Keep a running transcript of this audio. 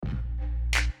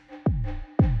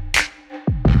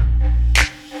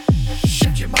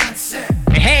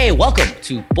Hey, welcome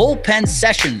to Bullpen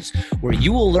Sessions, where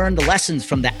you will learn the lessons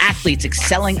from the athletes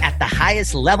excelling at the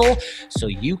highest level so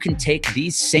you can take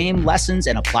these same lessons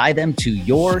and apply them to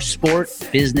your sport,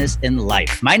 business, and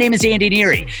life. My name is Andy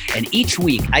Neary, and each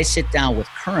week I sit down with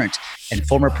current and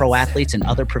former pro athletes and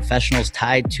other professionals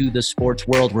tied to the sports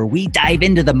world, where we dive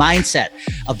into the mindset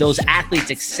of those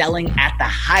athletes excelling at the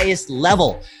highest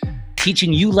level,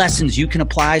 teaching you lessons you can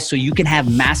apply so you can have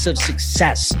massive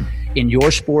success in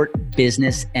your sport,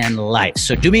 business, and life.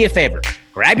 So do me a favor,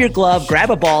 grab your glove, grab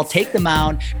a ball, take the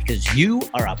mound, because you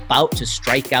are about to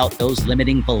strike out those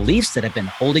limiting beliefs that have been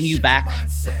holding you back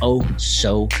for oh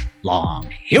so long.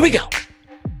 Here we go.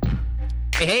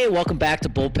 Hey, welcome back to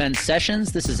Bullpen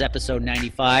Sessions. This is episode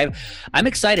 95. I'm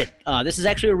excited. This is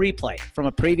actually a replay from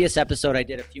a previous episode I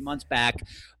did a few months back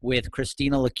with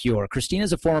Christina LaCure. Christina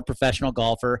is a former professional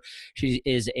golfer. She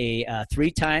is a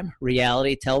three-time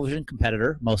reality television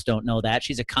competitor. Most don't know that.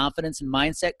 She's a confidence and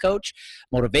mindset coach,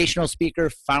 motivational speaker,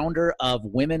 founder of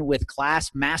Women with Class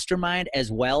Mastermind,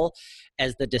 as well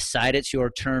as the Decide It's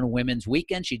Your Turn Women's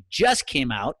Weekend. She just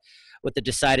came out with the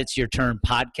Decide It's Your Turn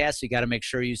podcast. So you got to make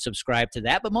sure you subscribe to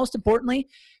that. But most importantly,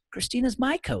 Christina's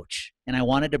my coach, and I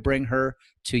wanted to bring her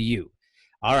to you.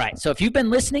 All right. So if you've been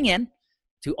listening in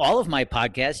to all of my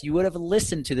podcasts, you would have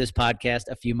listened to this podcast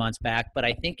a few months back, but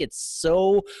I think it's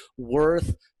so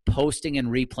worth posting and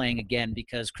replaying again,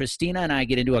 because Christina and I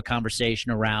get into a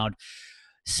conversation around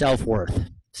self-worth,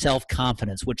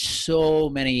 self-confidence, which so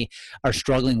many are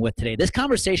struggling with today. This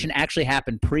conversation actually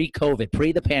happened pre-COVID,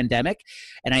 pre the pandemic,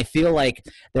 and I feel like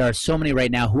there are so many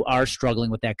right now who are struggling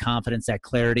with that confidence, that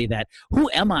clarity, that who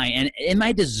am I, and am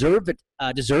I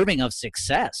deserving of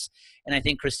success? And I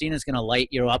think Christina's going to light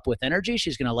you up with energy.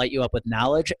 She's going to light you up with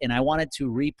knowledge, and I wanted to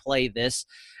replay this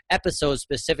episode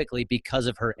specifically because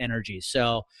of her energy.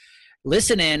 So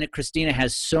listen in. Christina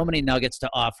has so many nuggets to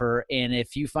offer. And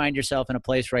if you find yourself in a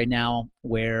place right now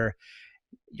where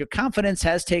your confidence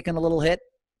has taken a little hit,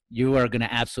 you are going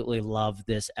to absolutely love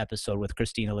this episode with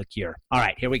Christina LaCure. All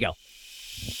right, here we go.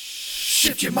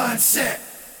 Shift your mindset.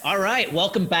 All right,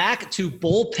 welcome back to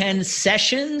Bullpen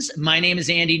Sessions. My name is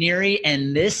Andy Neary,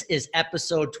 and this is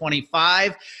episode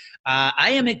 25. I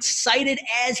am excited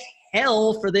as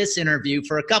hell for this interview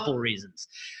for a couple reasons.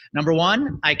 Number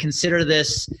one, I consider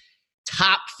this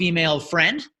top female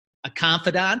friend, a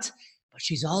confidant, but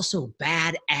she's also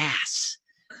badass.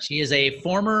 She is a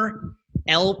former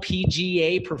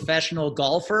LPGA professional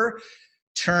golfer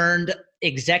turned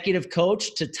executive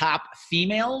coach to top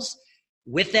females.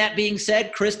 With that being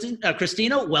said,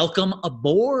 Christina, welcome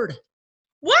aboard.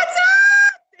 What's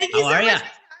up? Thank you How so are much ya? for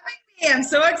having me. I'm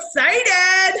so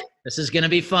excited. This is going to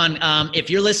be fun. If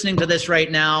you're listening to this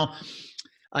right now,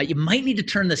 you might need to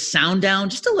turn the sound down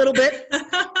just a little bit.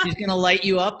 She's going to light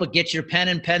you up, but get your pen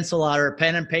and pencil out, or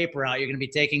pen and paper out. You're going to be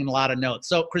taking a lot of notes.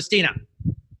 So, Christina,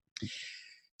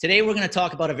 today we're going to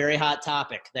talk about a very hot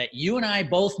topic that you and I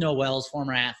both know well as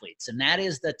former athletes, and that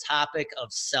is the topic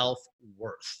of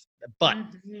self-worth. But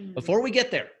before we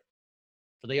get there,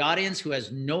 for the audience who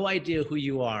has no idea who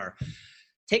you are,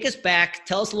 take us back.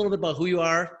 Tell us a little bit about who you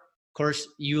are. Of course,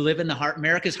 you live in the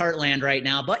America's heartland right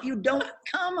now, but you don't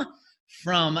come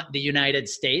from the United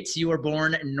States. You were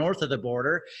born north of the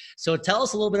border. So tell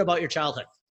us a little bit about your childhood.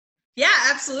 Yeah,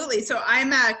 absolutely. So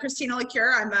I'm Christina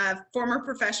LaCure. I'm a former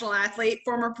professional athlete,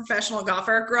 former professional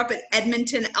golfer. Grew up in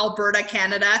Edmonton, Alberta,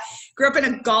 Canada. Grew up in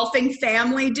a golfing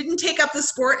family. Didn't take up the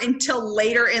sport until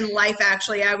later in life,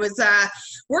 actually. I was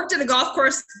worked at a golf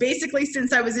course basically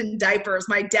since I was in diapers.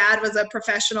 My dad was a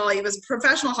professional. He was a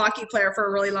professional hockey player for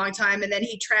a really long time. And then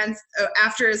he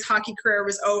after his hockey career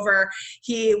was over,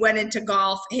 he went into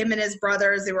golf. Him and his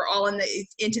brothers, they were all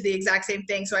into the exact same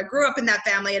thing. So I grew up in that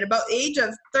family. At about the age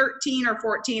of 13 or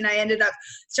 14, I ended up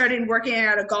starting working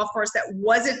at a golf course that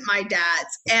wasn't my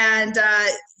dad's. And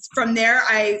from there,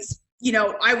 I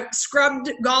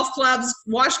scrubbed golf clubs,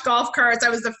 washed golf carts. I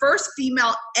was the first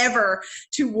female ever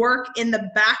to work in the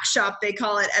back shop, they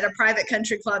call it, at a private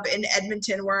country club in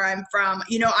Edmonton, where I'm from.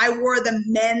 I wore the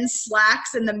men's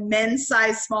slacks and the men's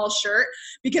size small shirt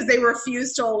because they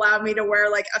refused to allow me to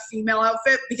wear like a female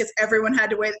outfit because everyone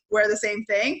had to wear the same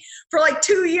thing. For like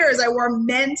 2 years, I wore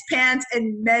men's pants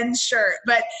and men's shirt.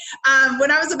 But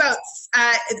when I was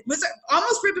it was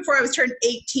almost right before I was turned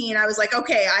 18, I was like,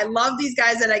 okay, I love these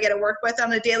guys that I get to work work with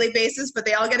on a daily basis, but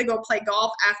they all get to go play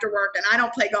golf after work. And I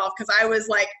don't play golf because I was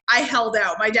like, I held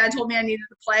out. My dad told me I needed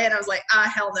to play, and I was like,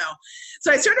 hell no.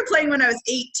 So I started playing when I was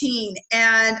 18,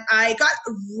 and I got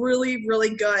really,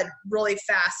 really good really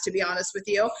fast, to be honest with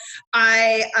you.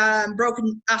 I broke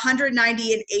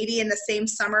 190 and 80 in the same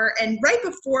summer. And right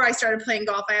before I started playing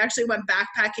golf, I actually went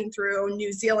backpacking through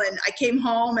New Zealand. I came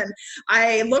home and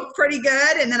I looked pretty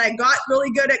good, and then I got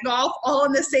really good at golf all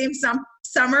in the same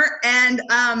summer. And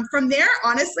from there,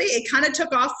 honestly, it kind of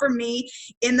took off for me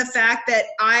in the fact that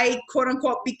I, quote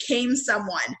unquote, became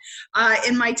someone.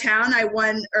 In my town, I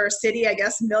won, or city, I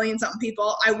guess, million something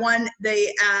people. I won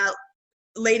the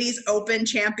Ladies Open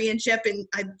Championship in,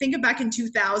 I think back in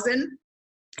 2000.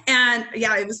 And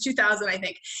yeah, it was 2000, I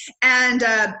think. And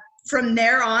from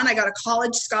there on, I got a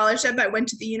college scholarship. I went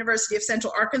to the University of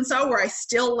Central Arkansas, where I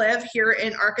still live here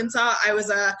in Arkansas. I was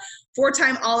a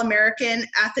 4-time All-American,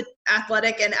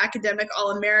 athletic and academic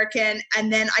All-American.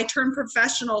 And then I turned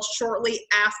professional shortly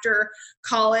after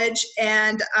college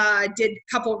and did a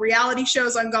couple reality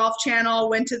shows on Golf Channel,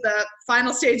 went to the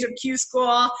final stage of Q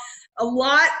School. A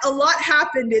lot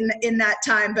happened in that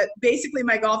time, but basically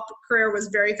my golf career was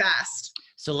very fast.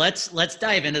 So let's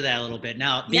dive into that a little bit.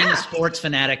 Now, being a sports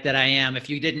fanatic that I am, if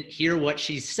you didn't hear what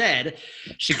she said,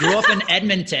 she grew up in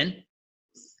Edmonton,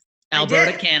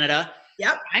 Alberta, Canada.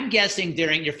 Yep. I'm guessing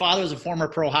your father was a former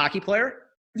pro hockey player?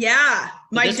 Yeah,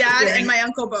 my dad and my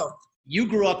uncle both. You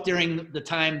grew up during the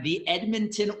time the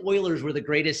Edmonton Oilers were the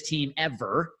greatest team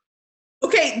ever.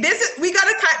 Okay, we got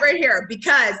to cut right here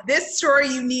because this story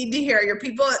you need to hear. Your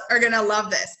people are going to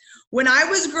love this. When I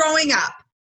was growing up,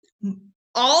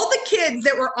 all the kids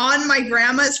that were on my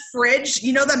grandma's fridge,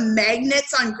 you know, the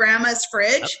magnets on grandma's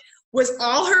fridge, was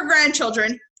all her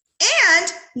grandchildren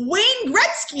and Wayne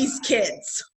Gretzky's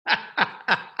kids.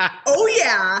 Oh,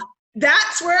 yeah.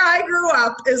 That's where I grew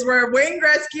up, is where Wayne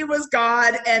Gretzky was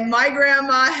God, and my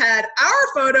grandma had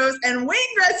our photos and Wayne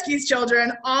Gretzky's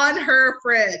children on her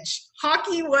fridge.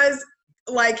 Hockey was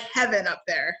like heaven up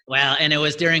there. Well, and it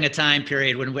was during a time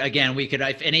period when, again, we could,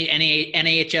 if any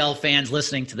NHL fans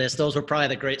listening to this, those were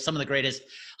probably some of the greatest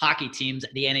hockey teams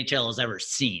the NHL has ever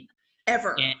seen.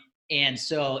 Ever. And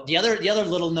so the other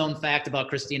little known fact about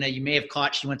Christina, you may have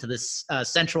caught, she went to this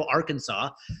Central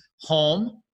Arkansas,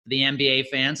 home, the NBA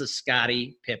fans, of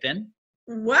Scottie Pippen.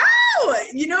 Wow.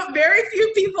 You know, very few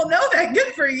people know that.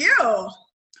 Good for you.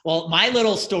 Well, my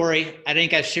little story, I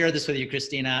think I've shared this with you,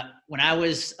 Christina. When I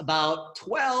was about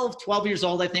 12 years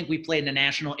old, I think we played in a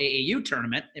national AAU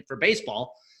tournament for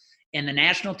baseball. And the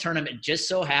national tournament just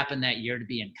so happened that year to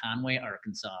be in Conway,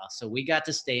 Arkansas. So we got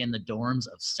to stay in the dorms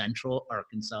of Central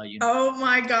Arkansas University. Oh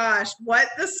my gosh. What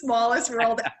the smallest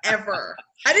world ever.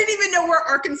 I didn't even know where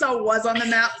Arkansas was on the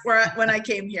map when I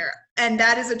came here. And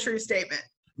that is a true statement.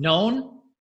 Known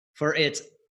for its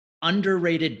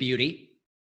underrated beauty.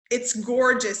 It's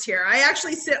gorgeous here. I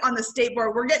actually sit on the state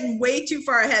board. We're getting way too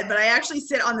far ahead, but I actually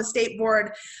sit on the state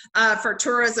board for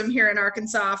tourism here in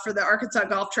Arkansas for the Arkansas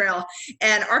Golf Trail.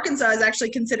 And Arkansas is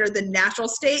actually considered the natural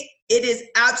state. It is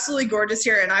absolutely gorgeous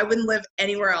here, and I wouldn't live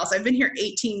anywhere else. I've been here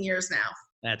 18 years now.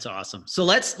 That's awesome. So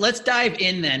let's dive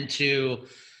in then to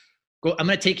I'm going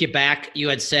to take you back. You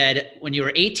had said when you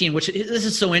were 18, which this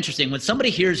is so interesting. When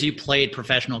somebody hears you played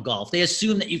professional golf, they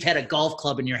assume that you've had a golf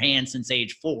club in your hand since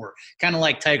age 4, kind of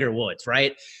like Tiger Woods,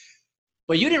 right?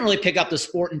 But you didn't really pick up the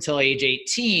sport until age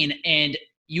 18, and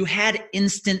you had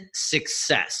instant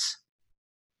success.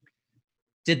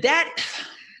 Did that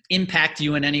impact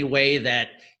you in any way, that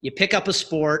you pick up a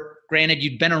sport, granted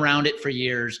you'd been around it for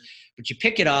years, but you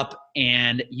pick it up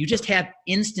and you just have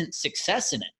instant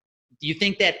success in it? Do you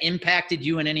think that impacted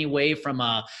you in any way from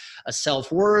a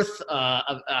self-worth,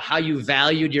 how you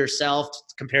valued yourself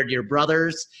compared to your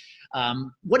brothers?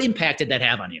 What impact did that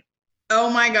have on you? Oh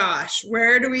my gosh,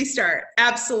 where do we start?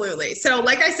 Absolutely. So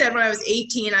like I said, when I was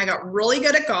 18, I got really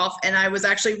good at golf, and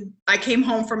I came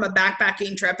home from a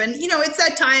backpacking trip. And, you know, it's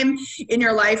that time in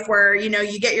your life where, you know,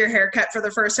 you get your hair cut for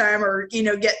the first time, or, you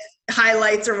know, get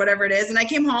highlights or whatever it is. And I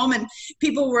came home and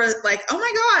people were like, oh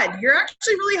my God, you're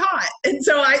actually really hot. And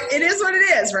so it is what it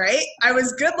is, right? I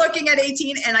was good looking at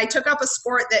 18, and I took up a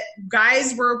sport that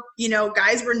guys were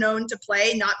known to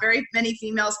play. Not very many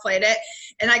females played it.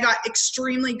 And I got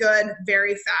extremely good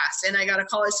very fast. And I got a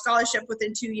college scholarship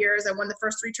within 2 years. I won the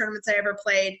first 3 tournaments I ever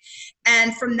played.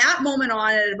 And from that moment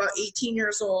on, at about 18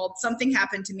 years old, something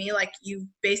happened to me, like you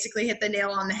basically hit the nail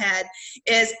on the head,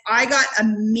 is I got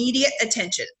immediate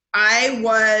attention. I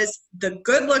was the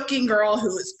good-looking girl who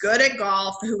was good at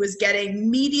golf, who was getting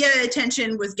media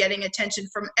attention, was getting attention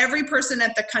from every person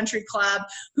at the country club,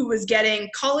 who was getting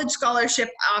college scholarship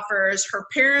offers. Her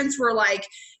parents were like,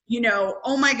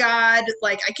 oh my God,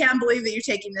 like, I can't believe that you're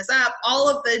taking this up, all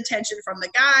of the attention from the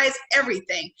guys,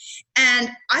 everything. And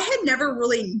I had never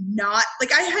really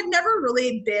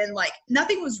been like,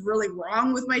 nothing was really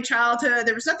wrong with my childhood.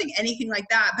 There was anything like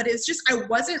that, but it's just, I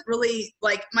wasn't really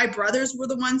like, my brothers were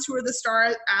the ones who were the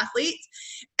star athletes.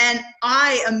 And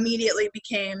I immediately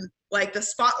became like, the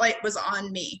spotlight was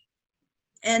on me.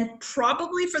 And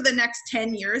probably for the next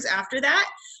 10 years after that,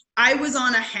 I was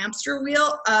on a hamster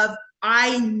wheel of,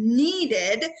 I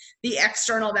needed the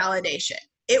external validation.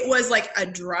 It was like a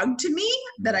drug to me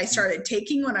that I started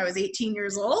taking when I was 18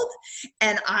 years old,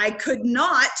 and I could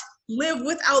not live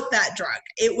without that drug.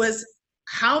 It was,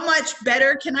 how much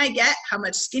better can I get? How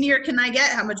much skinnier can I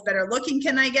get? How much better looking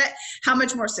can I get? How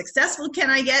much more successful can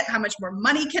I get? How much more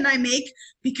money can I make?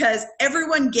 Because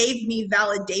everyone gave me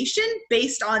validation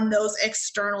based on those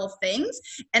external things,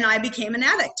 and I became an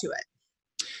addict to it.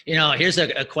 Here's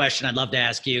a question I'd love to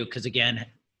ask you, because again,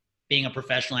 being a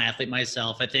professional athlete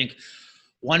myself, I think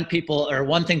one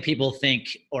thing people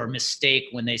think or mistake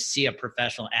when they see a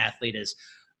professional athlete is,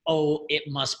 oh, it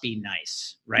must be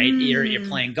nice, right? You're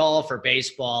playing golf or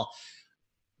baseball.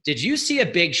 Did you see a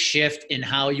big shift in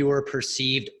how you were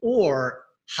perceived, or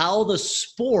how the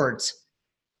sport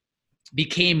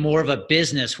became more of a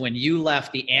business when you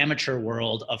left the amateur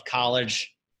world of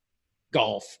college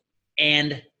golf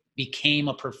and became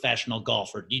a professional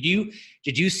golfer? Did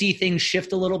you see things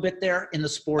shift a little bit there in the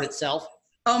sport itself?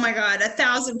 Oh my God,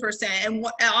 1,000%. And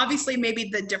obviously maybe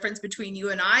the difference between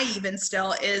you and I even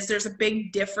still is there's a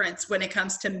big difference when it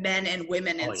comes to men and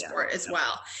women in sport as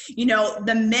well.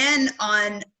 The men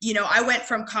I went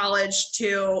from college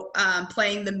to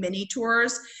playing the mini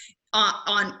tours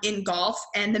in golf,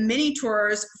 and the mini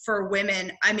tours for women,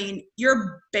 I mean,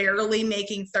 you're barely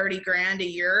making 30 grand a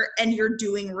year and you're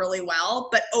doing really well,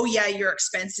 but your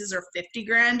expenses are 50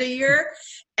 grand a year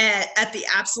at the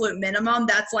absolute minimum.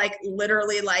 That's like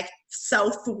literally like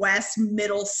Southwest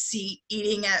middle seat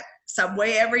eating at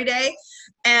Subway every day.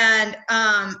 And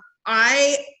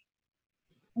I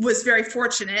was very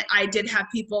fortunate. I did have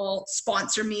people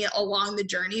sponsor me along the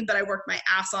journey, but I worked my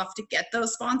ass off to get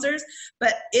those sponsors.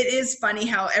 But it is funny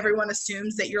how everyone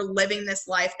assumes that you're living this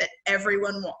life that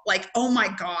everyone like, oh my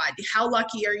God, how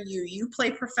lucky are you? You play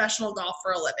professional golf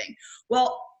for a living.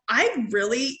 Well,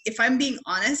 if I'm being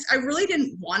honest, I really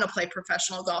didn't want to play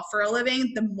professional golf for a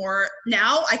living. The more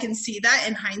now I can see that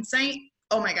in hindsight,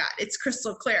 oh my God, it's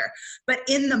crystal clear. But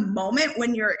in the moment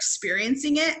when you're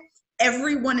experiencing it,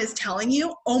 everyone is telling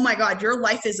you, oh my God, your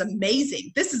life is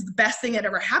amazing. This is the best thing that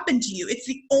ever happened to you. It's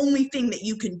the only thing that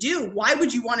you can do. Why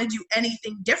would you want to do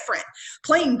anything different?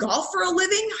 Playing golf for a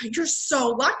living? You're so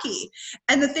lucky.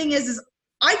 And the thing is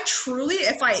I truly,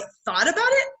 if I thought about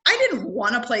it, I didn't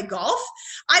want to play golf.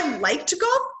 I like to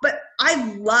golf, but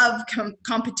I love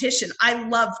competition. I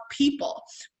love people.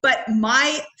 But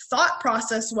my thought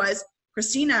process was,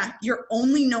 Christina, you're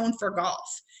only known for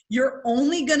golf. You're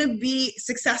only going to be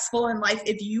successful in life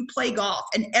if you play golf.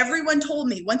 And everyone told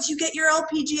me, once you get your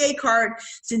LPGA card,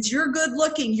 since you're good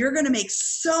looking, you're going to make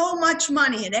so much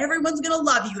money and everyone's going to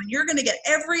love you and you're going to get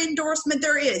every endorsement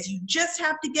there is. You just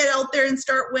have to get out there and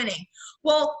start winning.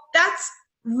 Well, that's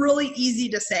really easy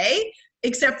to say,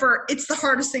 except for it's the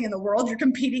hardest thing in the world. You're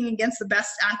competing against the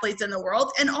best athletes in the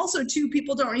world. And also, too,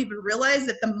 people don't even realize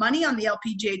that the money on the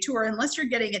LPGA Tour, unless you're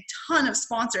getting a ton of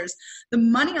sponsors, the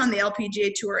money on the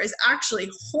LPGA Tour is actually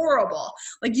horrible.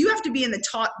 Like, you have to be in the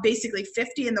top, basically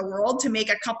 50 in the world to make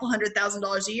a couple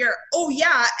 $100,000 a year. Oh,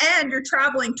 yeah, and you're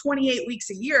traveling 28 weeks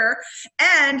a year,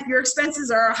 and your expenses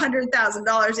are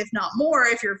 $100,000, if not more,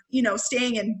 if you're,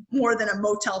 staying in more than a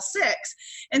Motel 6.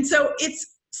 And so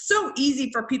it's so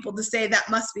easy for people to say that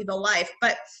must be the life.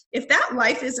 But if that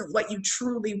life isn't what you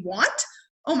truly want,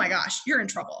 oh my gosh, you're in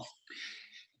trouble.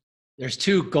 There's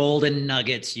two golden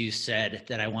nuggets you said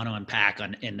that I want to unpack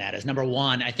in that. Is number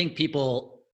one, I think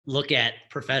people look at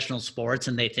professional sports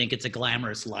and they think it's a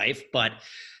glamorous life, but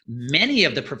many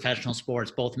of the professional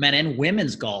sports, both men and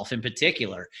women's golf in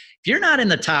particular, if you're not in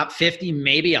the top 50,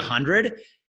 maybe 100,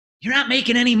 you're not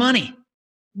making any money.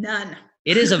 None.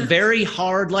 It is a very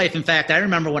hard life. In fact, I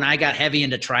remember when I got heavy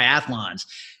into triathlons,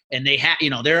 and they have,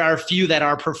 there are a few that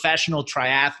are professional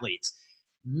triathletes.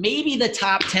 Maybe the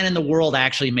top 10 in the world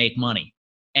actually make money.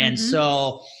 And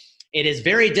so it is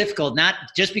very difficult. Not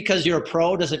just because you're a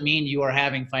pro doesn't mean you are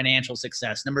having financial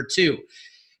success. Number two,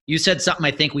 you said something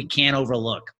I think we can't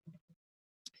overlook.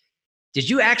 Did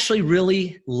you actually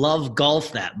really love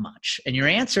golf that much? And your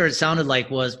answer, it sounded like,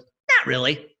 was not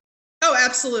really. Oh,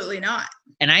 absolutely not.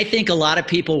 And I think a lot of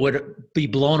people would be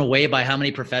blown away by how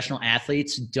many professional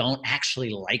athletes don't actually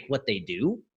like what they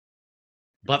do.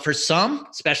 But for some,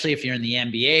 especially if you're in the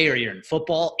NBA or you're in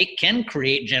football, it can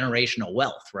create generational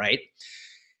wealth, right?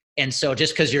 And so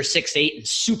just because you're 6'8" and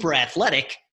super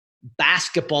athletic,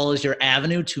 basketball is your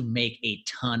avenue to make a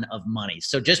ton of money.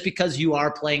 So just because you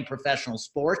are playing professional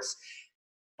sports,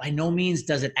 by no means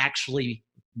does it actually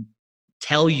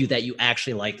tell you that you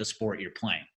actually like the sport you're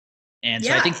playing. And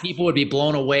so I think people would be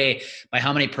blown away by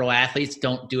how many pro athletes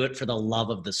don't do it for the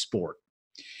love of the sport.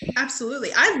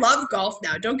 Absolutely. I love golf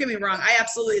now. Don't get me wrong. I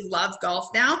absolutely love golf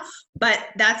now, but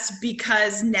that's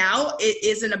because now it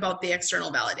isn't about the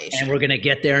external validation. And we're going to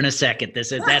get there in a second.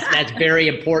 That's very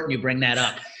important. You bring that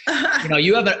up. You know,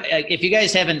 if you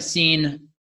guys haven't seen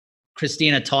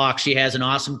Christina talk, she has an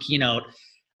awesome keynote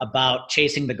about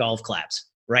chasing the golf claps,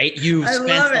 right? You've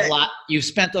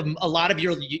spent a lot of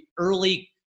your early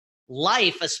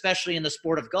life, especially in the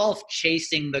sport of golf,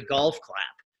 chasing the golf clap.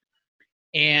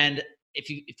 And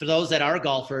for those that are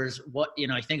golfers,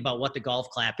 I think about what the golf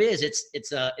clap is,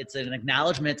 it's an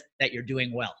acknowledgement that you're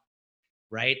doing well,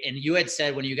 right? And you had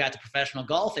said when you got to professional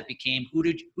golf, it became who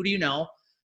do you know,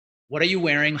 what are you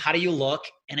wearing, how do you look,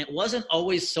 and it wasn't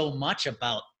always so much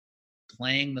about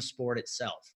playing the sport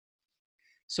itself.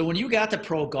 So when you got to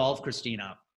pro golf,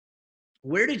 Christina,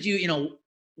 where did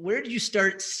you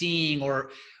start seeing,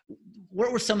 or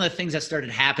what were some of the things that started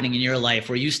happening in your life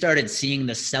where you started seeing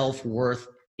the self-worth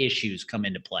issues come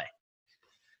into play?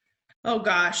 Oh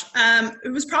gosh.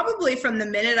 It was probably from the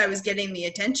minute I was getting the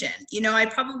attention. I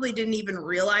probably didn't even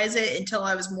realize it until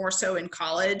I was more so in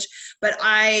college, but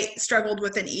I struggled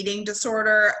with an eating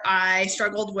disorder. I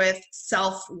struggled with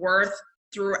self-worth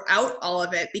throughout all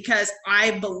of it because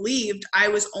I believed I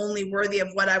was only worthy of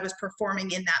what I was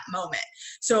performing in that moment.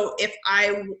 So if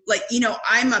I'm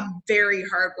a very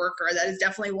hard worker. That is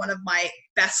definitely one of my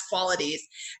best qualities.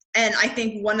 And I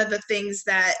think one of the things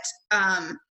that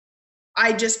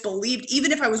I just believed,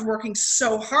 even if I was working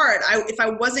so hard, if I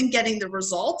wasn't getting the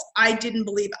results, I didn't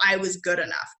believe I was good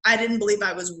enough. I didn't believe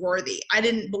I was worthy. I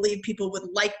didn't believe people would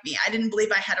like me. I didn't believe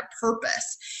I had a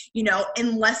purpose,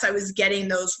 unless I was getting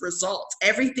those results.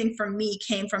 Everything from me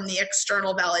came from the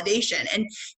external validation. And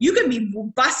you can be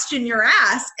busting your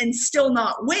ass and still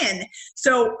not win.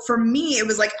 So for me, it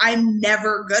was like, I'm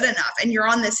never good enough. And you're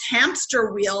on this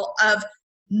hamster wheel of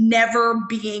never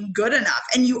being good enough.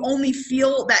 And you only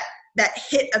feel that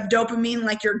hit of dopamine,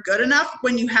 like you're good enough,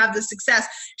 when you have the success.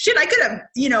 Shit, I could have,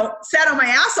 sat on my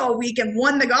ass all week and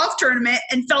won the golf tournament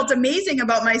and felt amazing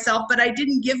about myself, but I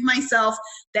didn't give myself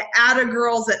the atta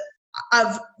girls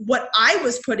of what I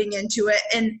was putting into it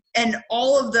and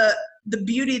all of the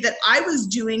beauty that I was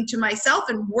doing to myself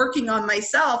and working on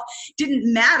myself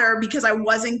didn't matter because I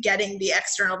wasn't getting the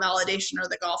external validation or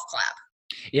the golf clap.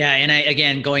 Yeah, and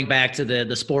again, going back to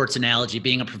the sports analogy,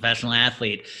 being a professional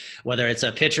athlete, whether it's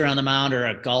a pitcher on the mound or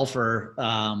a golfer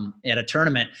at a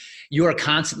tournament, you are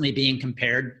constantly being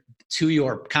compared to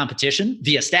your competition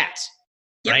via stats,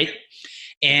 right?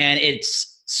 And it's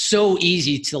so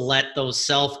easy to let those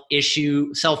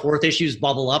self-worth issues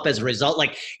bubble up as a result.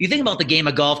 Like, you think about the game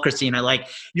of golf, Christina, like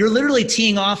you're literally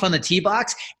teeing off on the tee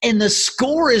box and the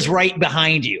score is right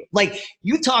behind you. Like,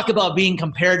 you talk about being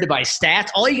compared to by stats.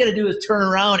 All you got to do is turn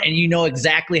around and you know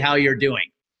exactly how you're doing.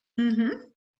 Mm-hmm.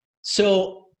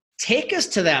 So take us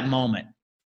to that moment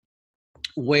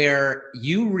where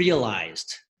you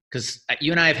realized, because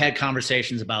you and I have had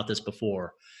conversations about this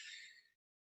before,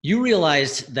 you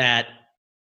realized that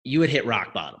you had hit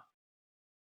rock bottom.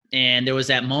 And there was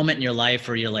that moment in your life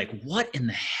where you're like, what in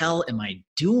the hell am I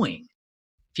doing?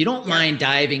 If you don't mind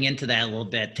diving into that a little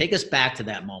bit, take us back to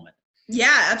that moment.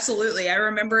 Yeah, absolutely. I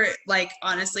remember it, like,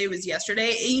 honestly, it was yesterday.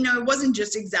 It wasn't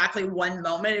just exactly one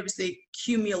moment. It was the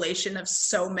accumulation of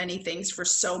so many things for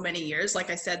so many years. Like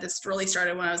I said, this really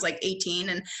started when I was like 18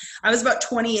 and I was about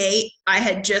 28. I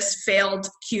had just failed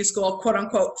Q school, quote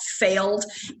unquote, failed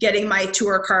getting my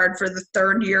tour card for the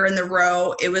third year in the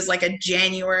row. It was like a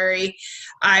January.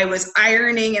 I was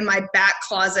ironing in my back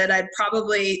closet. I'd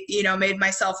probably, made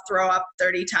myself throw up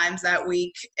 30 times that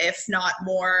week, if not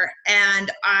more.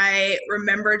 And I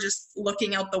remember just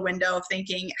looking out the window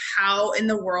thinking, how in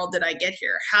the world did I get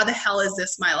here? How the hell is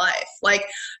this my life? Like,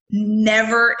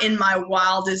 never in my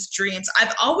wildest dreams.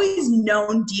 I've always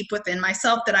known deep within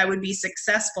myself that I would be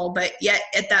successful, but yet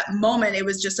at that moment, it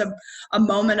was just a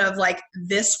moment of like,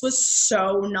 this was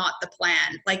so not the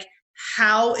plan. Like,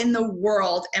 how in the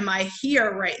world am I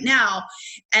here right now?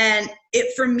 And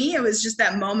for me, it was just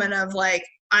that moment of like,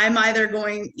 I'm either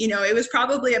going, it was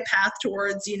probably a path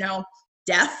towards,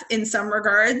 death in some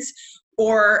regards,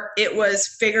 or it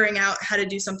was figuring out how to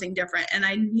do something different. And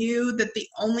I knew that the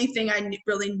only thing I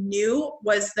really knew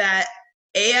was that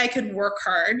I could work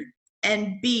hard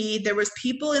and B, there was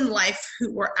people in life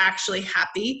who were actually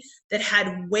happy that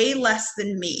had way less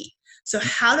than me. So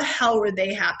how the hell were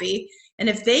they happy? And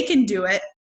if they can do it,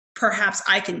 perhaps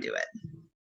I can do it.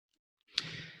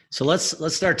 So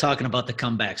let's start talking about the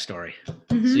comeback story.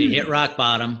 Mm-hmm. So you hit rock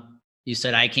bottom. You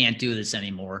said, I can't do this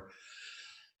anymore.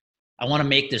 I want to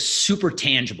make this super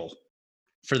tangible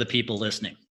for the people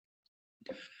listening.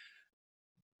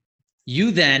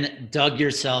 You then dug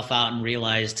yourself out and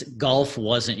realized golf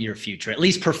wasn't your future, at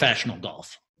least professional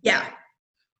golf. Yeah.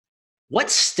 What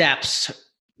steps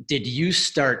did you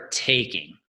start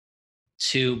taking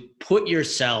to put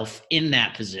yourself in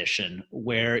that position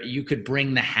where you could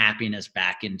bring the happiness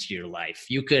back into your life?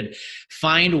 You could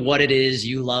find what it is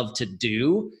you love to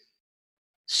do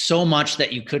so much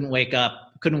that you couldn't wait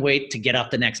to get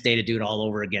up the next day to do it all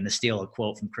over again, to steal a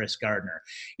quote from Chris Gardner.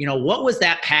 What was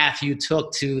that path you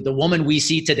took to the woman we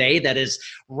see today that is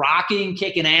rocking,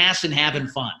 kicking ass, and having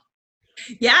fun?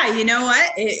 Yeah, you know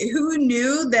what? Who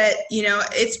knew that,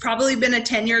 it's probably been a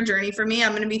 10-year journey for me.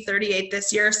 I'm going to be 38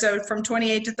 this year. So from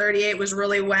 28 to 38 was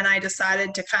really when I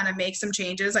decided to kind of make some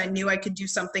changes. I knew I could do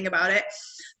something about it.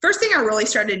 First thing I really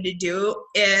started to do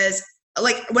is,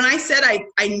 like when I said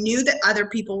I knew that other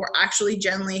people were actually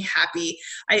genuinely happy.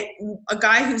 A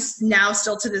guy who's now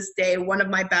still to this day one of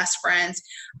my best friends,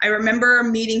 I remember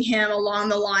meeting him along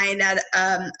the line at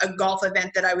a golf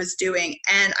event that I was doing.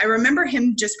 And I remember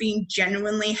him just being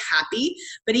genuinely happy,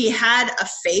 but he had a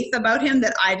faith about him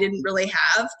that I didn't really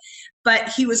have. But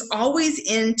he was always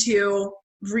into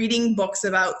reading books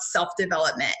about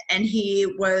self-development. And he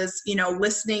was, he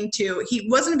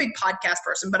wasn't a big podcast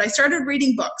person, but I started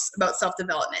reading books about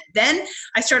self-development. Then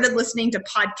I started listening to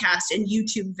podcasts and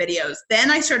YouTube videos.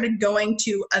 Then I started going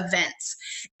to events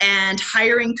and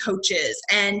hiring coaches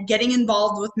and getting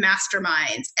involved with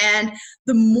masterminds. And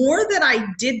the more that I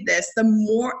did this, the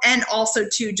more, and also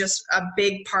too, just a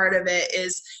big part of it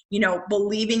is,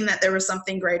 believing that there was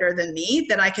something greater than me,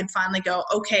 that I could finally go,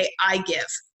 okay, I give.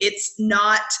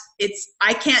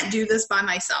 I can't do this by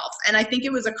myself. And I think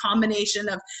it was a combination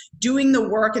of doing the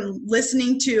work and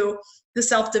listening to the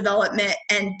self-development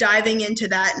and diving into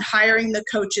that and hiring the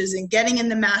coaches and getting in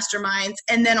the masterminds.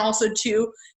 And then also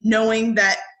too, knowing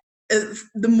that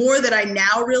the more that I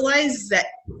now realize that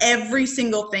every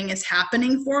single thing is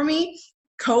happening for me.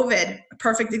 COVID, a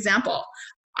perfect example.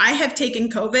 I have taken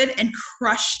COVID and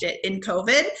crushed it in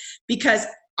COVID because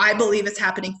I believe it's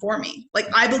happening for me. Like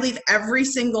I believe every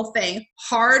single thing,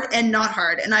 hard and not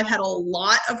hard, and I've had a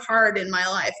lot of hard in my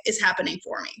life, is happening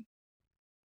for me.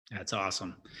 That's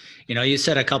awesome. You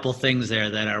said a couple things there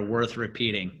that are worth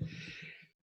repeating.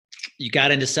 You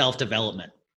got into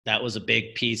self-development. That was a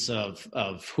big piece of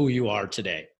who you are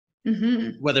today.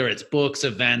 Mm-hmm. Whether it's books,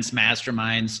 events,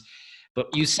 masterminds, but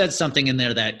you said something in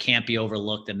there that can't be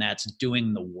overlooked, and that's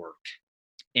doing the work.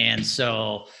 And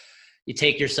so you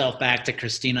take yourself back to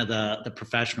Christina, the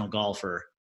professional golfer.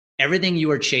 Everything you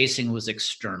were chasing was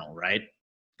external, right?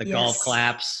 The Yes. golf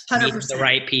claps, 100%. the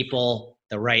right people,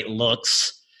 the right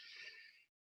looks.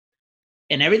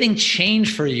 And everything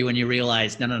changed for you when you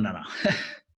realized, no.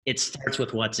 It starts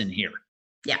with what's in here.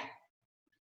 Yeah.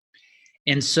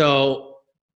 And so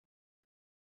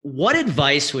what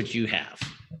advice would you have?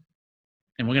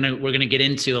 And we're gonna get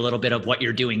into a little bit of what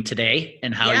you're doing today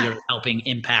and how you're helping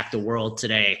impact the world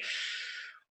today.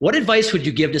 What advice would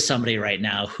you give to somebody right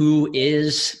now who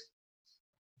is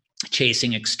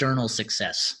chasing external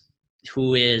success,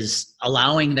 who is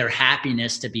allowing their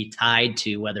happiness to be tied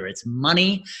to whether it's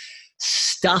money,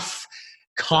 stuff,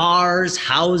 cars,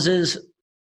 houses?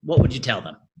 What would you tell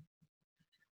them?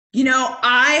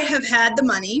 I have had the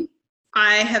money.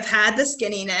 I have had the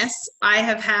skinniness. I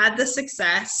have had the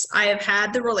success. I have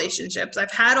had the relationships.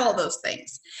 I've had all those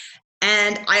things.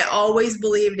 And I always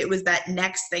believed it was that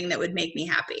next thing that would make me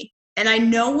happy. And I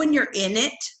know when you're in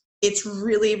it, it's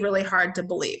really, really hard to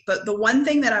believe. But the one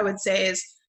thing that I would say is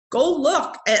go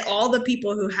look at all the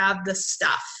people who have the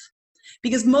stuff.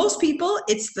 Because most people,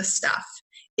 it's the stuff.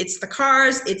 It's the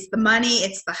cars, it's the money,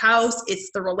 it's the house,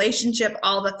 it's the relationship,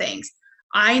 all the things.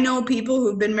 I know people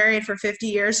who've been married for 50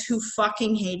 years who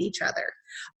fucking hate each other.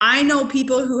 I know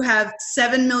people who have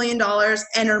 $7 million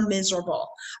and are miserable.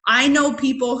 I know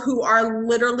people who are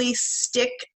literally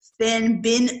stick thin,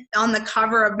 been on the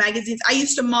cover of magazines. I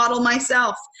used to model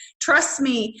myself. Trust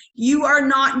me, you are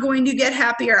not going to get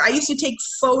happier. I used to take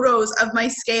photos of my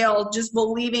scale just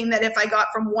believing that if I got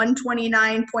from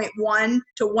 129.1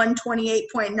 to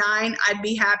 128.9, I'd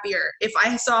be happier. If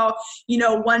I saw,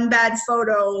 one bad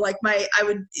photo, like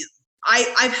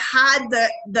I've had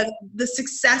the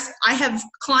success. I have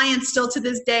clients still to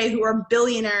this day who are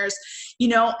billionaires,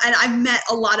 and I've met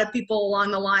a lot of people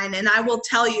along the line. And I will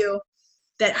tell you,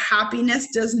 that happiness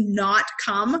does not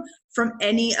come from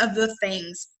any of the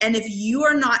things. And if you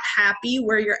are not happy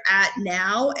where you're at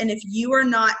now, and if you are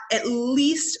not at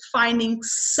least finding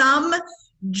some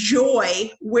joy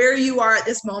where you are at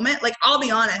this moment, like, I'll be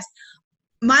honest,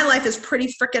 my life is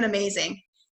pretty freaking amazing,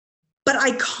 but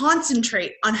I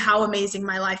concentrate on how amazing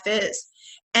my life is.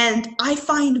 And I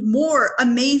find more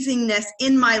amazingness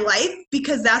in my life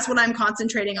because that's what I'm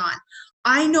concentrating on.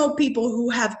 I know people who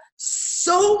have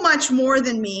so much more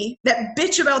than me that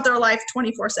bitch about their life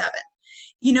 24/7.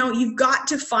 You know, you've got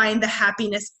to find the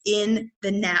happiness in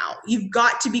the now. You've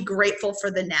got to be grateful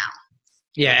for the now.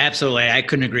 Yeah, absolutely. I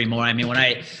couldn't agree more. I mean, when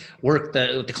I work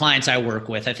with the clients I work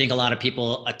with, I think a lot of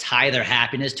people tie their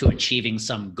happiness to achieving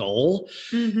some goal.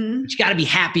 Mm-hmm. But you got to be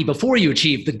happy before you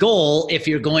achieve the goal if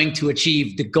you're going to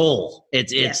achieve the goal.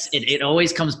 It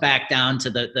always comes back down to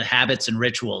the habits and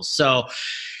rituals. So,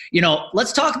 you know,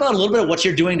 let's talk about a little bit of what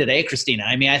you're doing today, Christina.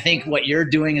 I mean, I think what you're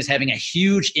doing is having a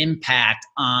huge impact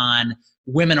on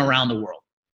women around the world.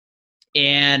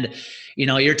 And, you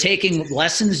know, you're taking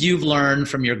lessons you've learned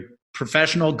from your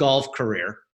professional golf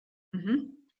career, mm-hmm.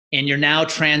 and you're now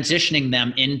transitioning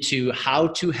them into how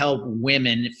to help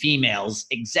women, females,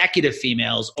 executive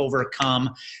females, overcome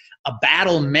a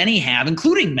battle many have,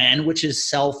 including men, which is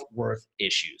self-worth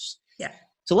issues. Yeah.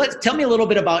 So tell me a little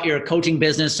bit about your coaching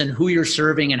business and who you're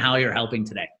serving and how you're helping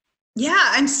today. Yeah,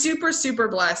 I'm super, super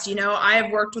blessed. You know, I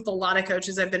have worked with a lot of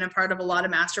coaches. I've been a part of a lot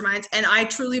of masterminds. And I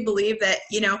truly believe that,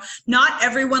 you know, not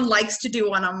everyone likes to do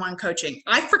one-on-one coaching.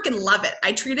 I freaking love it.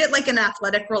 I treat it like an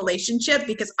athletic relationship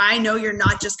because I know you're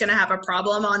not just going to have a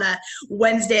problem on a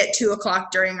Wednesday at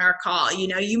 2:00 during our call. You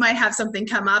know, you might have something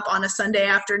come up on a Sunday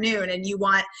afternoon and you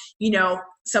want, you know,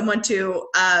 someone to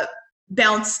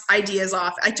bounce ideas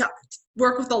off.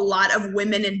 Work with a lot of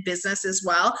women in business as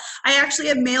well. I actually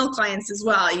have male clients as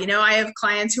well. You know, I have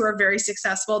clients who are very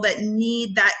successful that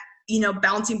need that, you know,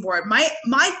 bouncing board. My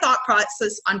thought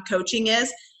process on coaching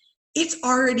is it's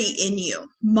already in you.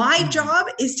 My job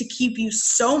is to keep you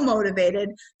so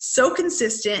motivated, so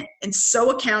consistent, and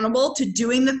so accountable to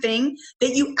doing the thing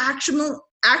that you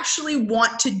actually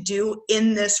want to do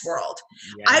in this world.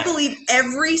 Yeah. I believe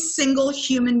every single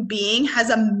human being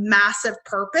has a massive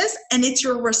purpose, and it's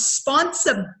your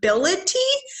responsibility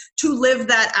to live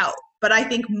that out. But I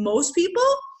think most people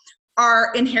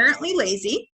are inherently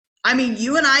lazy. I mean,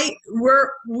 you and I,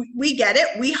 we get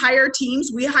it. We hire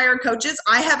teams, we hire coaches.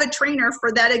 I have a trainer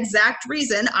for that exact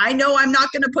reason. I know I'm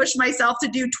not going to push myself to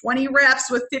do 20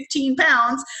 reps with 15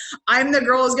 pounds. I'm the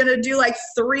girl who's going to do like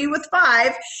 3 with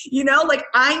 5, you know, like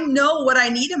I know what I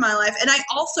need in my life. And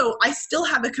I still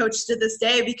have a coach to this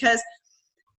day because,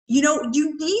 you know,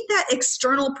 you need that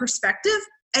external perspective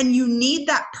and you need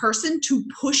that person to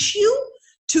push you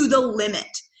to the limit.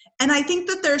 And I think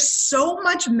that there's so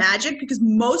much magic because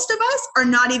most of us are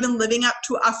not even living up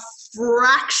to a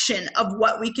fraction of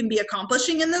what we can be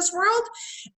accomplishing in this world.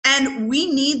 And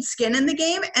we need skin in the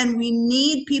game and we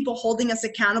need people holding us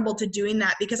accountable to doing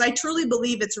that because I truly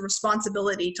believe it's a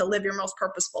responsibility to live your most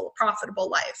purposeful,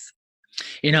 profitable life.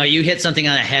 You know, you hit something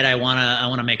on the head I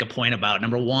want to make a point about.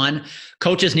 Number one,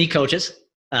 coaches need coaches.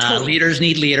 Totally. Leaders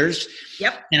need leaders.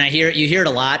 Yep. And you hear it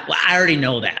a lot. Well, I already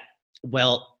know that.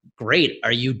 Well, great.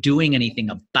 Are you doing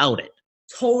anything about it?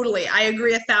 Totally. I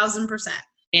agree 1,000%.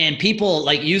 And people,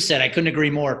 like you said, I couldn't agree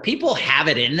more. People have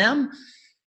it in them.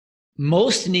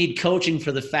 Most need coaching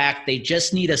for the fact they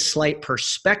just need a slight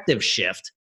perspective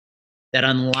shift that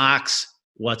unlocks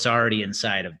what's already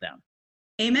inside of them.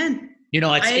 Amen. You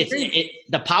know, it's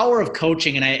the power of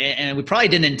coaching. And we probably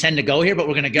didn't intend to go here, but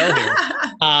we're going to go here.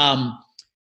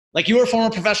 Like you were a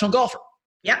former professional golfer.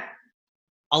 Yep.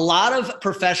 A lot of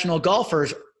professional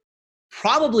golfers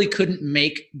probably couldn't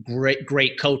make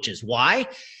great coaches. Why?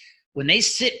 When they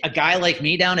sit a guy like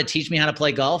me down to teach me how to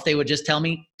play golf, they would just tell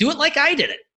me, do it like I did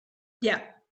it. Yeah.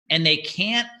 And they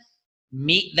can't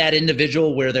meet that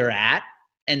individual where they're at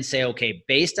and say, okay,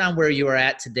 based on where you are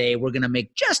at today, we're going to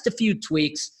make just a few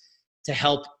tweaks to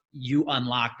help you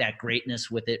unlock that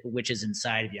greatness with it, which is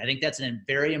inside of you. I think that's a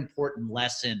very important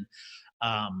lesson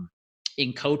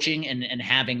in coaching and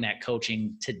having that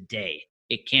coaching today.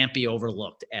 It can't be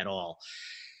overlooked at all.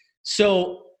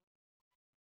 So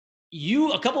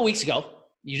a couple of weeks ago,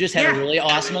 you just had a really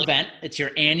awesome event. It's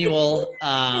your annual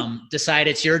Decide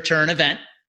It's Your Turn event.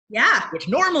 Yeah. Which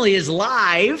normally is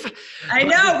live. I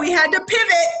know. We had to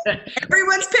pivot.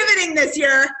 Everyone's pivoting this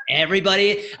year.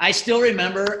 Everybody. I still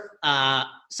remember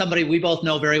somebody we both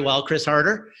know very well, Chris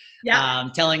Harder,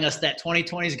 telling us that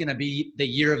 2020 is going to be the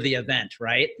year of the event,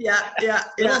 right? Yeah.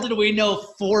 Little did we know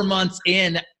 4 months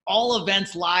in, all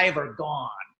events live are gone.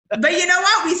 But you know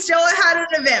what? We still had an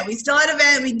event. We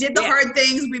did the hard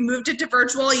things. We moved it to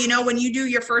virtual. You know, when you do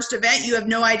your first event, you have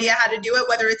no idea how to do it,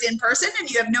 whether it's in person, and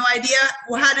you have no idea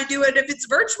how to do it if it's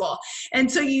virtual.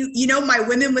 And so you know, my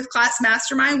Women with Class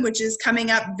Mastermind, which is coming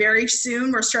up very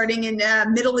soon. We're starting in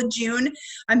middle of June.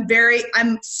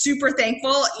 I'm super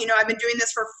thankful. You know, I've been doing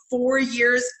this for 4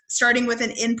 years, starting with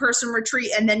an in-person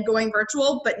retreat and then going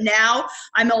virtual. But now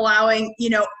I'm allowing, you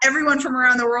know, everyone from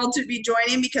around the world to be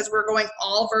joining because we're going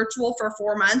all virtual for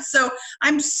 4 months. So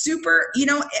I'm super, you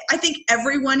know, I think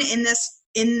everyone in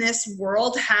this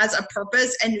world has a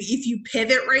purpose. And if you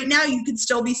pivot right now, you can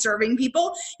still be serving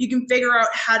people. You can figure out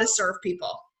how to serve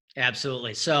people.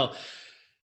 Absolutely. So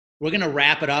we're going to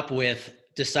wrap it up with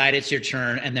Decide It's Your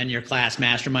Turn and then your class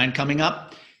mastermind coming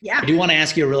up. Yeah. I do want to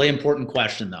ask you a really important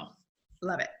question though.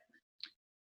 Love it.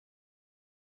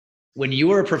 When you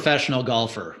were a professional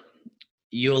golfer,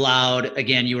 you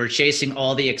were chasing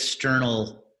all the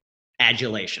external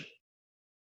adulation.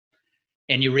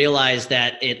 And you realized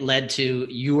that it led to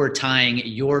you were tying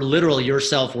your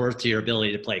self-worth to your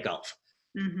ability to play golf.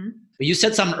 Mm-hmm. But you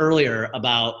said something earlier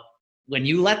about when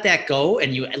you let that go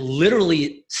and you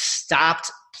literally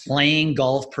stopped playing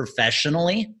golf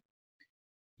professionally,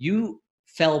 you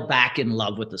fell back in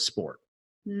love with the sport.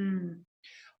 Mm.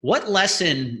 What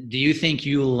lesson do you think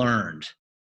you learned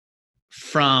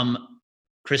from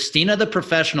Christina, the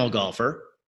professional golfer,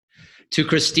 to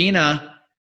Christina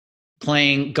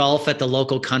playing golf at the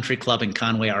local country club in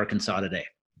Conway, Arkansas today?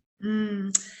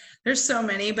 There's so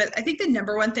many, but I think the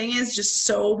number one thing is just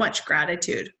so much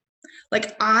gratitude.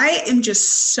 Like, I am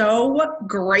just so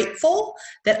grateful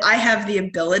that I have the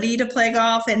ability to play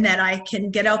golf and that I can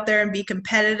get out there and be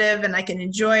competitive and I can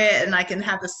enjoy it and I can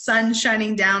have the sun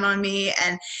shining down on me.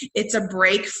 And it's a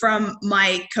break from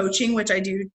my coaching, which I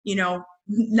do, you know,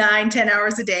 9-10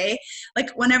 hours a day. Like,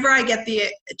 whenever I get the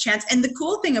chance. And the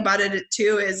cool thing about it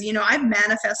too is, you know, I've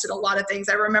manifested a lot of things.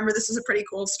 I remember, this is a pretty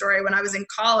cool story. When I was in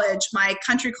college, my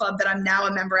country club that I'm now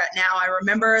a member at now, I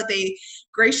remember they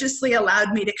graciously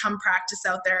allowed me to come practice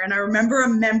out there. And I remember a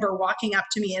member walking up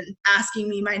to me and asking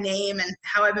me my name and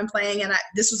how I've been playing. And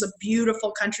this was a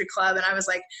beautiful country club. And I was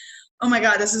like, oh my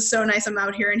God, this is so nice. I'm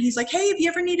out here. And he's like, hey, if you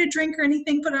ever need a drink or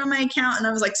anything, put it on my account. And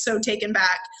I was like, so taken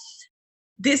back.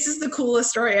 This is the coolest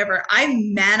story ever. I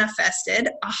manifested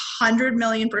 100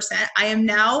 million%. I am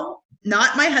now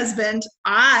not my husband.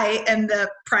 I am the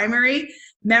primary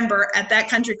member at that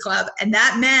country club. And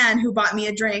that man who bought me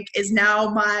a drink is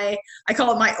now I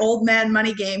call it my old man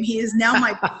money game. He is now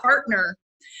my partner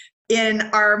in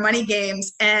our money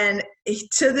games. And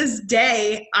to this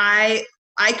day, I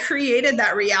created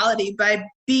that reality by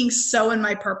being so in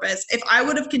my purpose. If I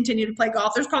would have continued to play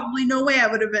golf, there's probably no way I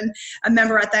would have been a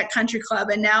member at that country club.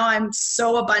 And now I'm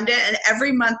so abundant. And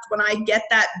every month when I get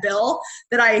that bill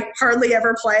that I hardly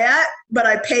ever play at, but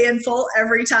I pay in full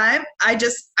every time,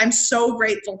 I'm so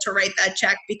grateful to write that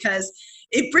check, because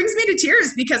it brings me to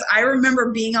tears, because I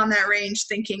remember being on that range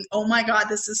thinking, oh my God,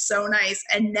 this is so nice.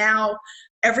 And now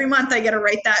every month I get to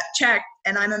write that check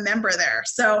and I'm a member there.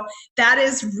 So that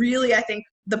is really, I think,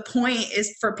 the point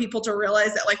is for people to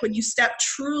realize that, like, when you step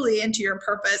truly into your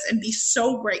purpose and be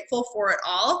so grateful for it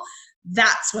all,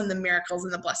 that's when the miracles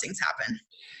and the blessings happen.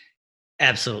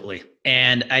 Absolutely.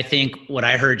 And I think what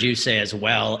I heard you say as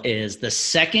well is the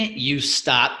second you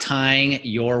stop tying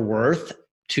your worth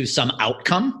to some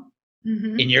outcome,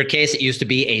 in your case, it used to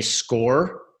be a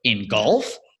score in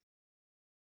golf,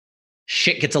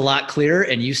 shit gets a lot clearer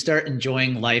and you start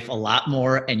enjoying life a lot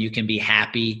more and you can be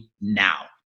happy now.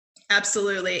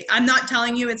 Absolutely. I'm not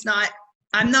telling you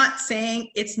I'm not saying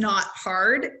it's not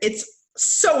hard. It's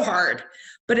so hard,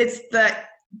 but it's the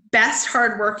best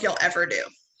hard work you'll ever do.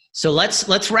 So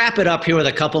let's wrap it up here with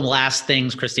a couple last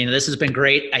things, Christina. This has been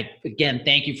great. Again,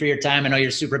 thank you for your time. I know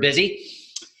you're super busy.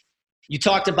 You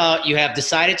talked about, you have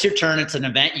Decided It's Your Turn. It's an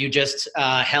event you just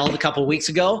held a couple weeks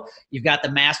ago. You've got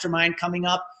the mastermind coming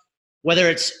up. Whether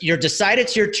it's your Decide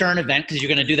It's Your Turn event, because you're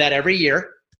going to do that every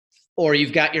year, or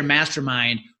you've got your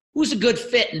mastermind, who's a good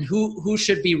fit and who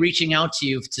should be reaching out to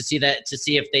you to see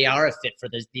if they are a fit for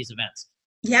these events?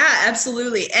 Yeah,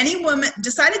 absolutely. Any woman,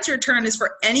 Decide It's Your Turn is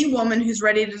for any woman who's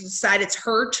ready to decide it's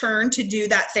her turn to do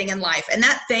that thing in life. And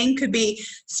that thing could be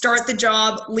start the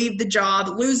job, leave the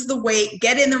job, lose the weight,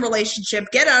 get in the relationship,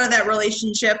 get out of that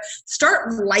relationship,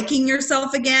 start liking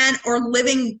yourself again, or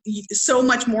living so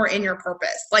much more in your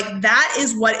purpose. Like, that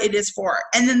is what it is for.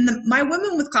 And then my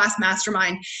Women with Class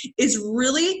Mastermind is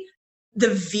really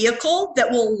the vehicle that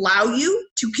will allow you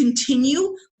to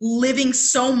continue living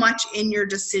so much in your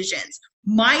decisions.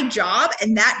 My job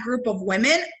and that group of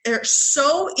women are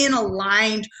so in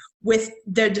aligned with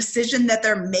the decision that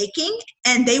they're making,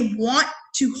 and they want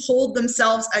to hold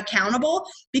themselves accountable,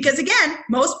 because again,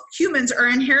 most humans are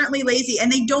inherently lazy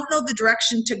and they don't know the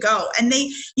direction to go, and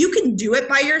you can do it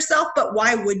by yourself, but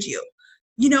why would you?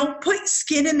 Put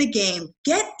skin in the game,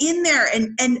 get in there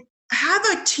and have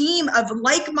a team of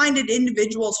like-minded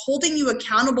individuals holding you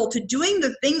accountable to doing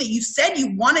the thing that you said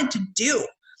you wanted to do.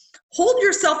 Hold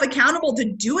yourself accountable to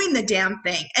doing the damn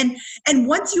thing. And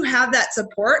once you have that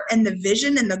support and the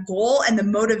vision and the goal and the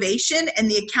motivation and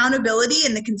the accountability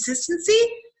and the consistency,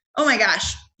 oh my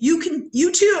gosh, you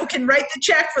too can write the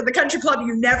check for the country club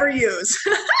you never use.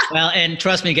 Well, and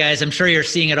trust me, guys, I'm sure you're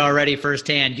seeing it already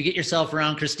firsthand. You get yourself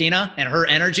around Christina and her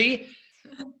energy,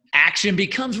 action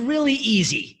becomes really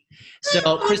easy.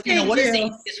 So, Christina, what is the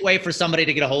easiest way for somebody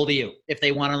to get a hold of you if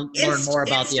they want to learn more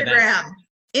about the event?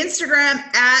 Instagram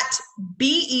at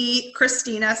BE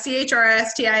Christina,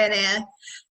 CHRISTINA,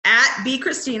 at B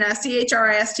Christina,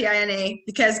 CHRISTINA,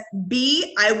 because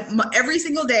every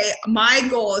single day, my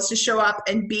goal is to show up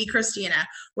and be Christina,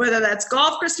 whether that's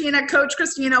golf Christina, coach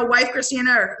Christina, wife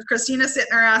Christina, or Christina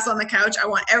sitting her ass on the couch. I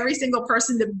want every single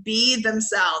person to be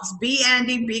themselves. Be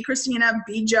Andy, be Christina,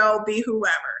 be Joe, be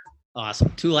whoever.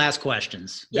 Awesome. 2 last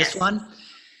questions. Yes. This one,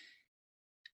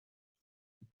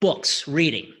 books,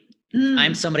 reading.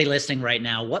 I'm somebody listening right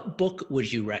now. What book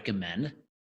would you recommend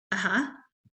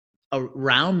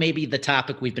around maybe the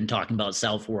topic we've been talking about,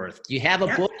 self-worth? Do you have a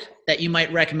book that you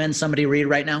might recommend somebody read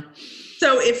right now?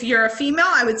 So if you're a female,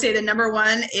 I would say the number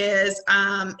one is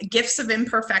Gifts of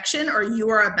Imperfection, or You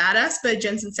Are a Badass by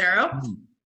Jen Sincero.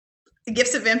 The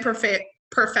Gifts of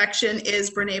Imperfection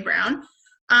is Brene Brown.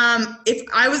 If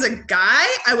I was a guy,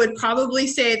 I would probably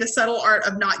say The Subtle Art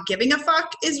of Not Giving a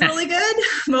Fuck is really good.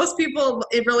 Most people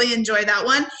really enjoy that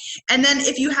one. And then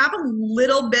if you have a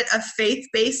little bit of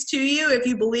faith-based to you, if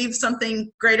you believe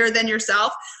something greater than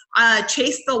yourself,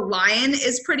 Chase the Lion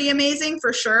is pretty amazing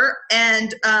for sure.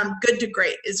 And Good to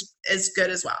Great is good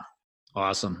as well.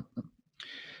 Awesome.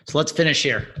 So let's finish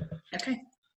here. Okay.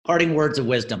 Parting words of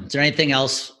wisdom. Is there anything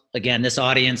else, again, this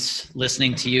audience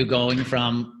listening to you, going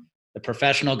from the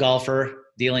professional golfer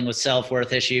dealing with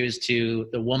self-worth issues to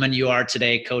the woman you are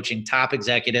today, coaching top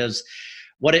executives,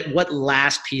 what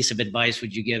last piece of advice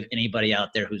would you give anybody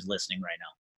out there who's listening right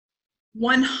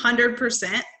now?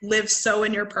 100% live so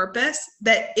in your purpose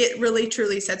that it really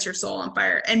truly sets your soul on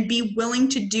fire, and be willing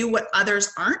to do what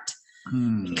others aren't,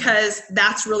 because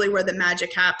that's really where the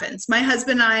magic happens. My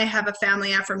husband and I have a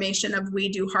family affirmation of we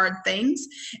do hard things.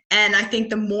 And I think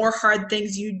the more hard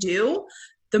things you do,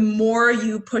 the more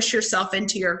you push yourself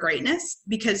into your greatness,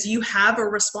 because you have a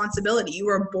responsibility. You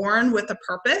were born with a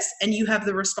purpose, and you have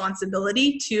the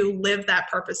responsibility to live that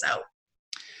purpose out.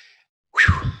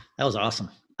 Whew, that was awesome.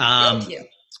 Thank you.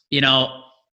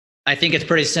 I think it's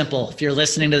pretty simple. If you're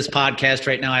listening to this podcast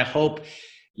right now, I hope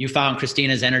you found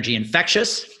Christina's energy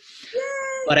infectious. Yay.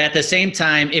 But at the same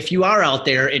time, if you are out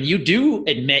there and you do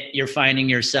admit you're finding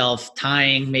yourself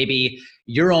tying maybe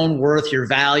your own worth, your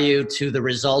value to the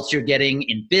results you're getting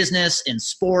in business, in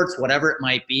sports, whatever it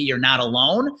might be, you're not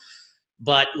alone.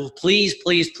 But please,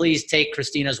 please, please take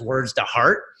Christina's words to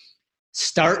heart.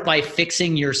 Start by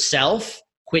fixing yourself.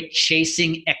 Quit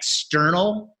chasing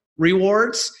external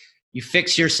rewards. You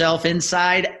fix yourself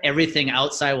inside, everything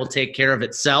outside will take care of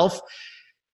itself.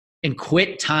 And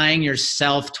quit tying your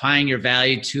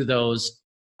value to those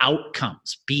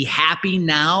outcomes. Be happy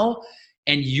now,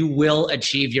 and you will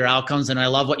achieve your outcomes. And I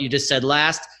love what you just said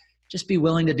last. Just be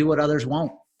willing to do what others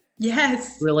won't.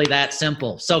 Yes. Really that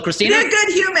simple. So Christina, be a good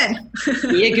human.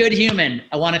 Be a good human.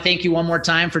 I want to thank you one more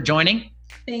time for joining.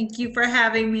 Thank you for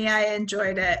having me. I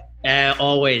enjoyed it.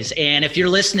 Always. And if you're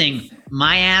listening,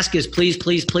 my ask is please,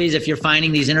 please, please, if you're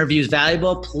finding these interviews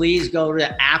valuable, please go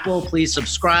to Apple, please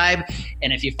subscribe.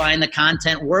 And if you find the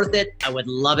content worth it, I would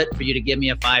love it for you to give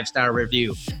me a 5-star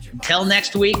review. Until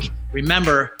next week,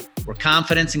 remember, where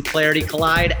confidence and clarity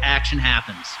collide, action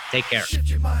happens. Take care. Shift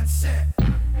your mindset.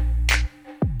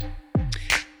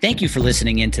 Thank you for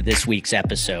listening into this week's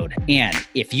episode. And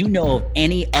if you know of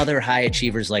any other high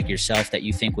achievers like yourself that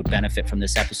you think would benefit from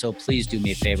this episode, please do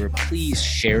me a favor. Please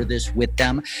share this with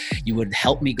them. You would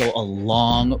help me go a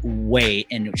long way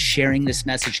in sharing this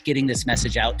message, getting this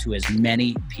message out to as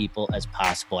many people as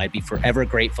possible. I'd be forever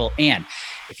grateful. And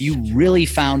if you really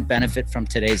found benefit from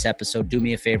today's episode, do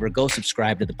me a favor, go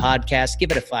subscribe to the podcast,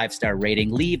 give it a 5-star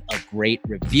rating, leave a great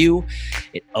review.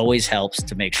 It always helps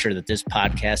to make sure that this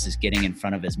podcast is getting in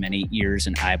front of as many ears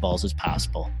and eyeballs as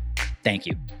possible. Thank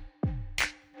you.